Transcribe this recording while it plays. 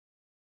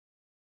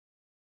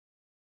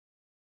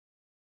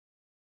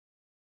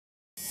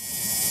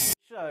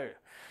Show.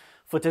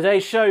 For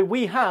today's show,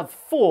 we have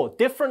 4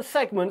 different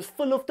segments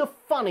full of the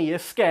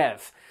funniest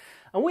scares.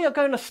 And we are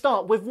going to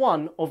start with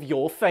one of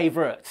your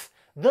favourites,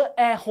 the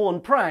air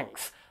horn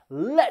pranks.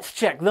 Let's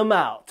check them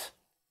out.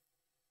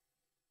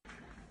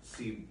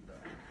 See,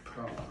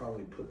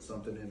 probably put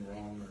something in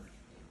wrong or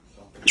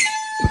something.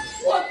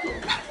 What the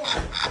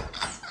fuck?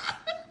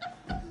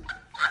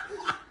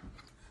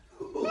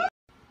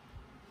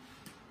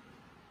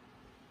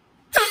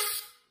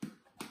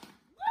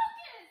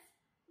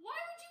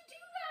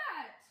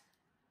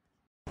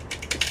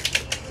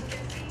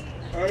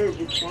 Ay,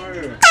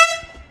 compadre.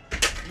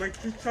 Me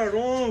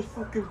chicharrón,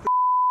 fucking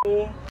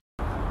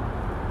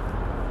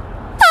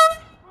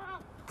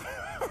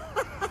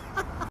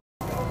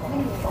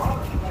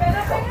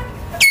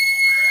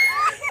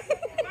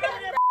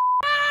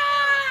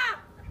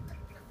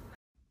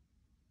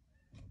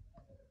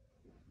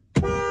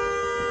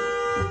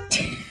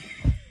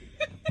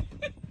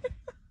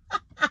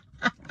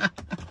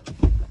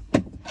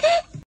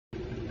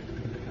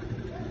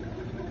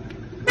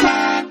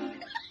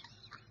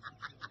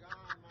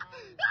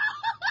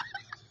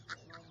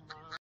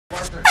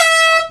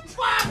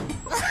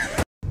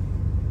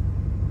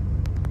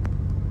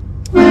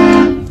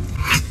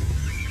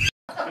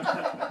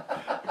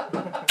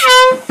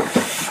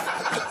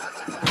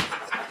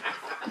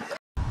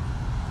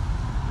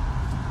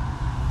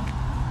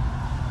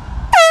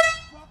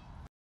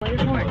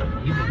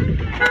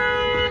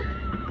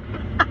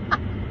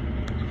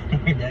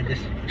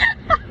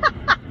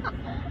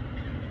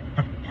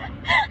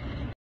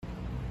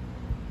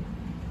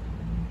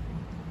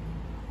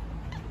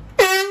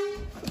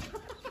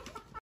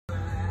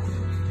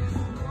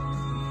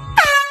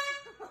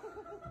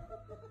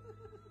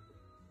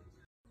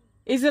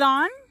Is it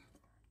on?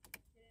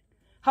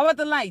 How about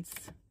the lights?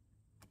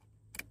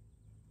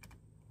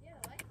 Yeah,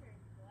 the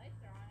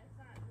lights are on. It's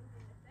not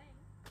moving the thing.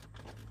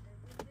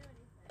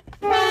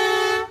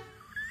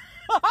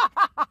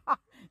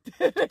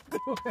 Did it do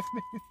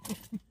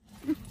anything?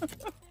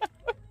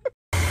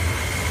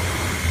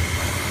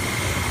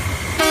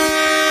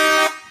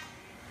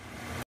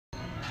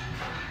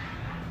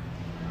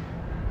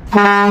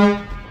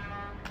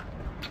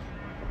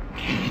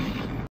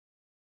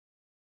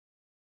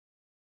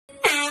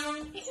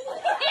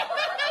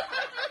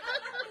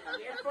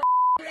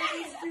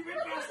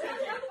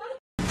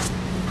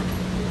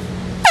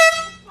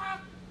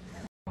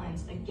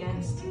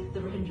 Against the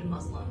Rohingya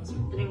Muslims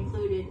that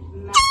included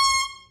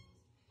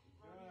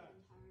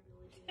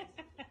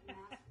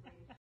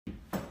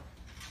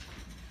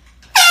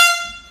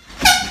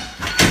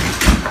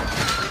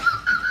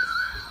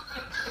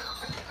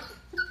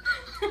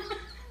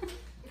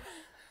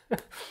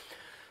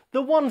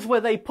The ones where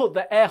they put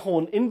the air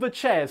horn in the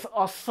chairs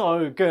are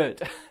so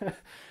good.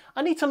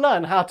 I need to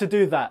learn how to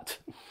do that.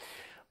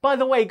 By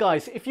the way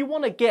guys, if you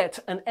want to get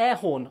an air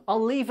horn,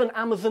 I'll leave an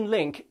Amazon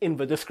link in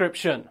the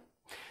description.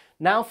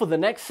 Now for the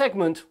next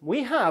segment,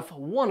 we have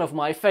one of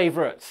my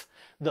favourites,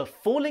 the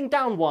falling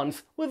down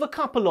ones with a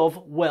couple of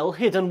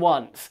well-hidden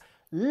ones.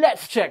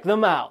 Let's check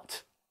them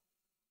out.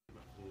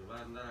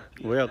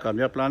 Voy a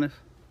cambiar planes.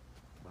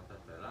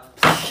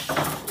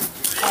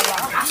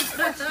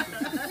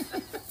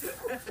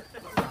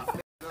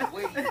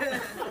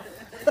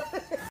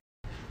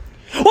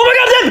 Oh my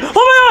god, Deb!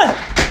 Oh my god!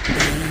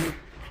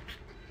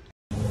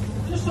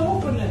 Just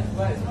open it,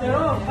 right? There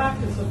are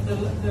packets of the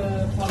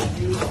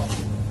barbecue.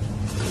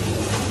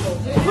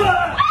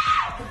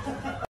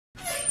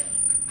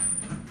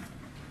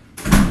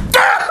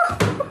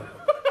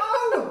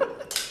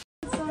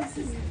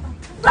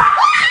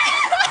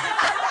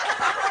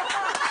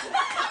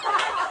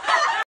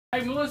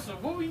 Hey Melissa,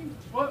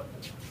 what?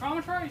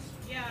 Traumatized?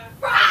 yeah.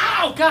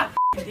 Oh god!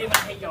 Damn it, I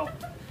hate y'all.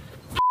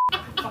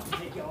 Fucking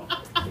hate y'all.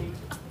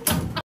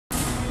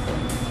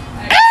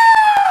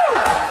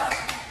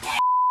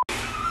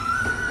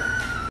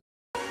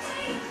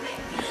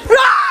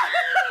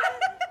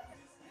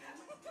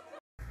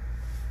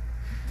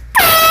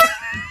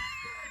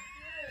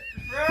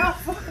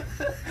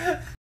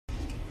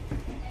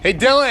 Hey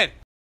Dylan!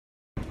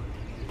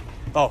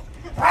 Oh.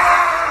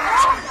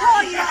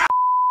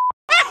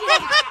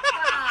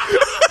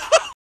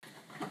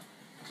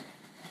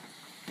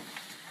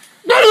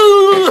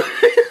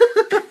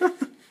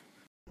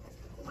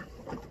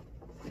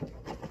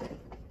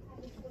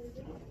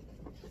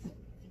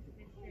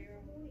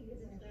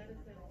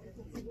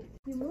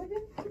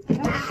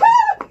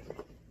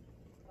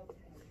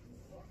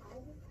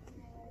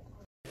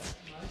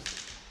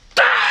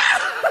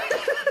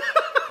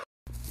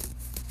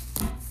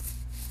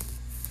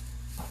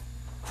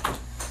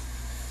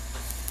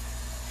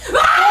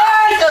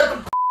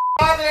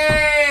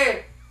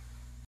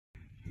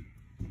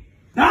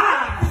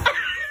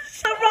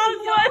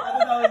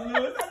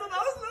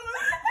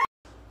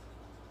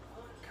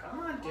 Come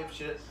on,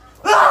 dipshit.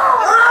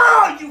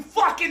 Oh, you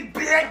fucking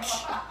bitch!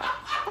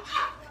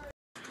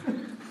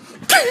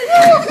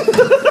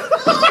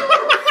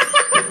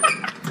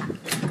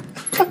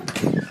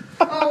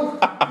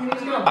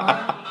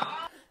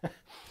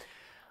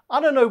 I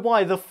don't know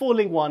why the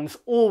falling ones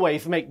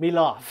always make me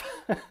laugh.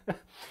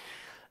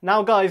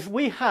 Now guys,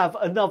 we have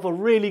another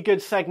really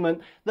good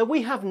segment that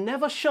we have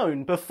never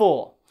shown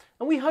before,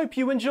 and we hope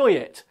you enjoy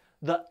it.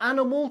 The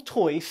animal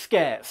toy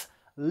scares.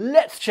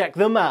 Let's check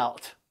them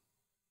out.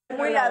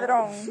 Muy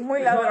ladrón,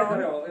 muy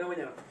ladrón. Eres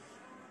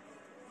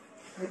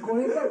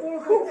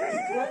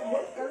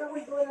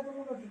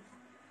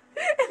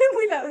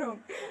muy ladrón.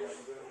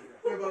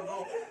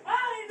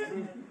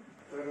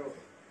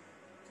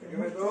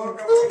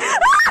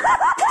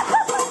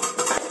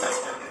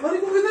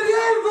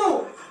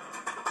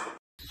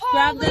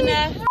 Grab the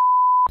net.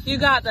 You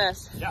got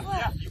this. Yeah,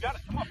 you got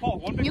it. Come on, Paul.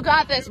 One big You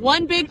got this.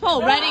 One big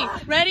pull. Ready?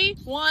 Ready?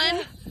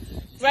 One.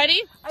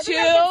 Ready? Two.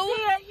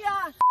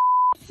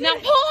 Now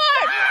pull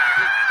hard.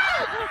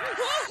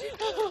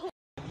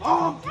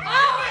 Oh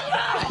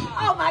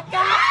my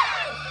God!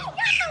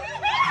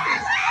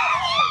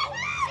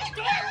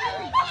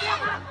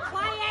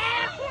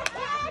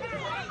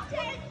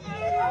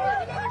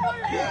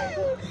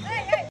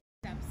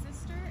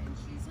 Stepsister, and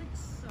she's like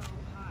so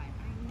high.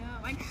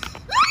 I know.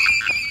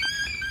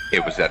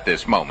 It was at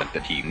this moment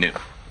that he knew.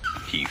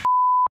 He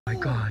Oh my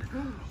God.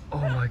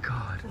 Oh my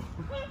God.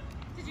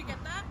 Did you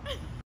get that?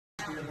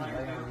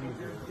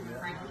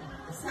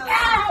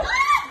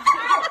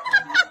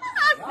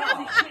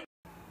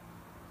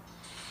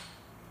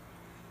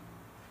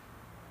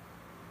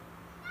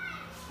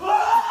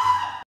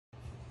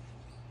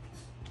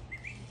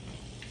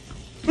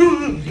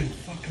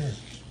 Fucker.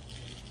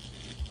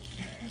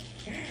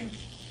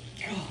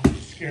 God,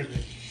 that scared the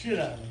shit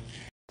out of me.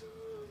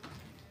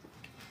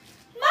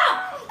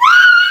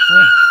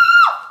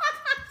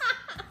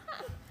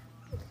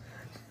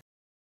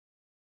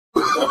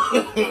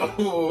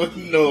 Oh,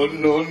 no.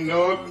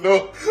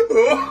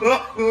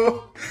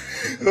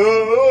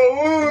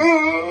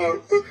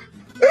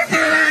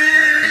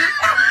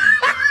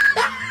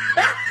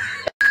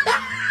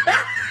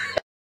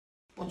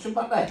 What's your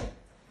matter?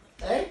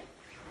 Eh?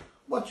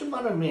 What's your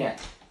matter, mate?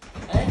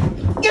 Eh?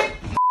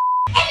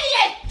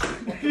 Idiot!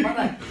 What's your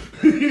matter?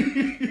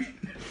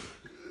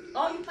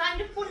 Oh, you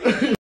found a bullet.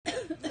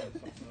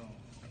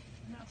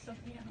 Now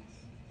something else.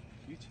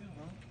 You too,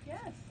 huh?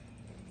 Yes.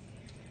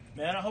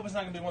 Man, I hope it's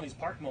not gonna be one of these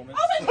park moments.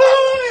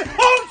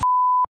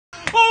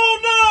 Oh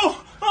no!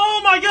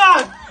 Oh my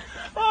God!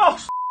 Oh,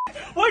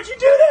 why'd you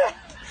do that?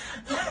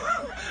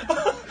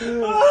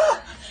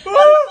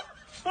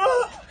 Oh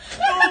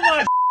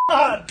my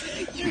God!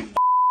 You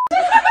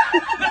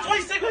That's why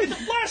you said go get the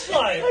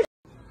flashlight!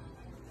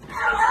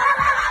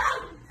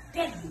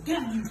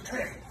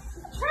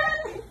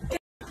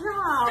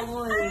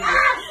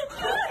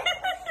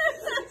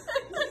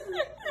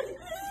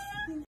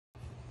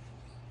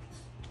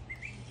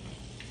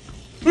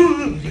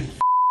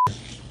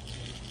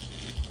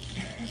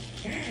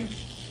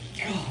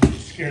 God, that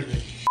scared the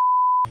shit.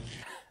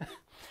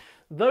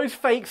 Those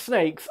fake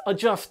snakes are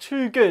just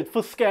too good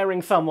for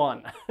scaring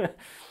someone.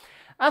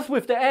 As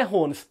with the air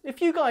horns,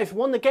 if you guys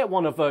want to get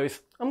one of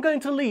those, I'm going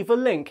to leave a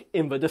link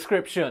in the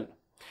description.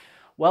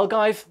 Well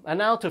guys, and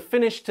now to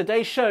finish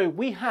today's show,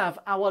 we have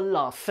our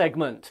last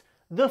segment,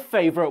 the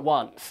favourite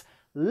ones.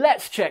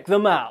 Let's check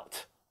them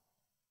out.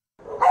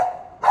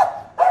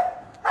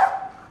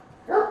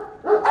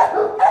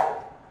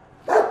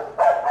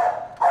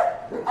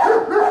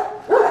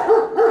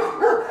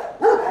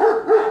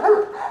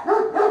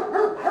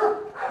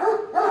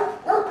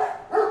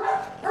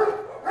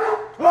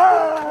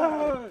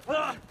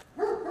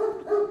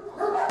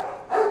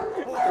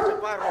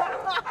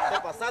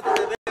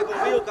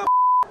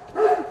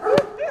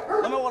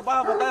 No me volvás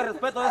a faltar el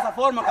respeto de esa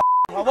forma,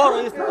 por favor,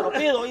 oíste, te lo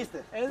pido,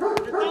 oíste.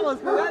 Estamos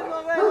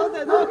jugando, güey, no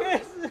te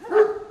enojes.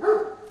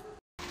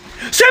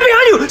 Stand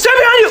behind you! Stand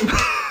behind you!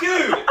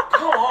 Dude,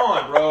 come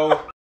on, bro.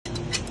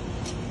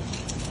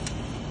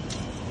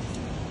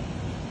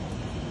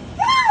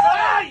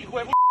 ¡Ay, hijo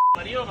de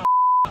marido!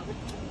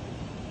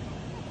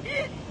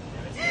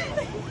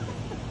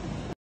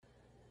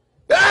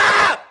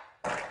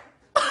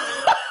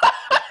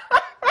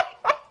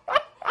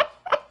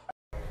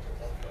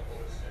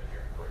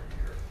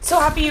 So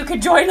happy you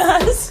could join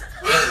us.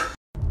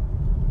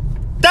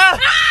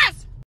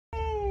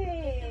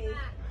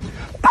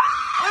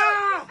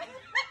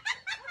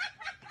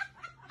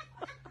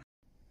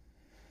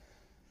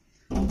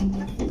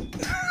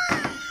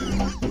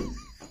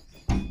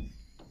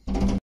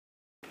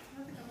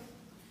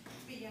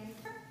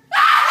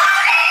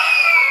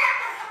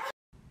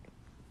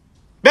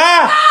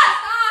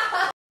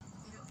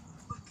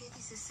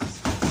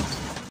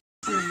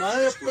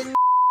 Madre,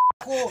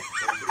 pendejo.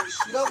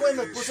 Mira, güey,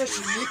 me puse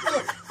chinito.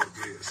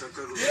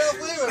 Mira,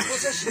 güey, me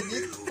puse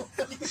chinito.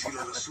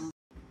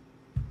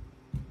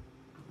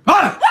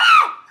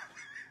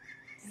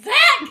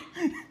 Zach!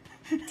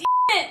 Damn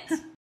it!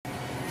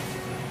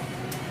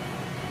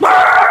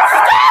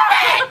 Stop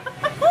it!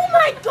 Oh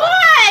my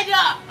God!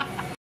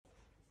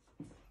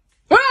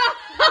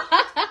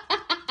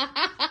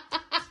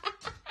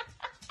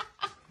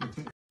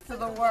 To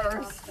the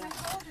worst.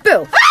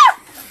 Boo!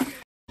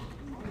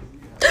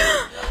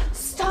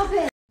 Stop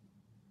it!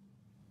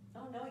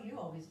 Oh no, you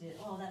always always did.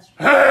 Oh, that's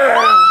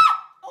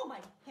oh my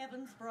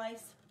heavens,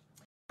 Bryce.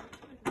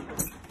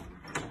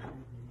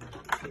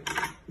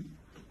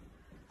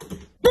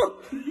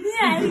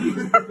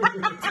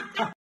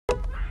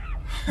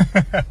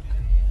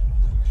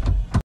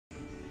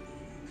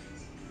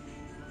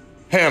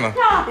 Hannah.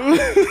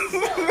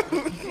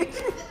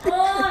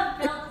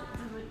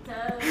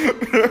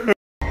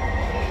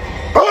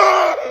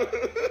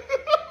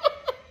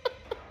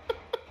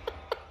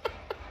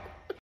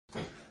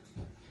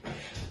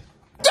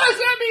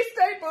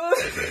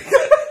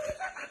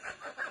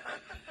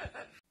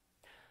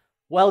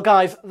 Well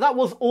guys, that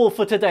was all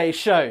for today's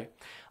show.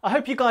 I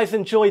hope you guys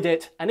enjoyed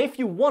it, and if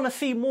you want to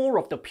see more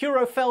of the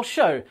Puro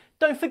show,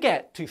 don't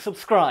forget to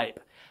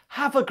subscribe.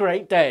 Have a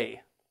great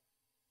day.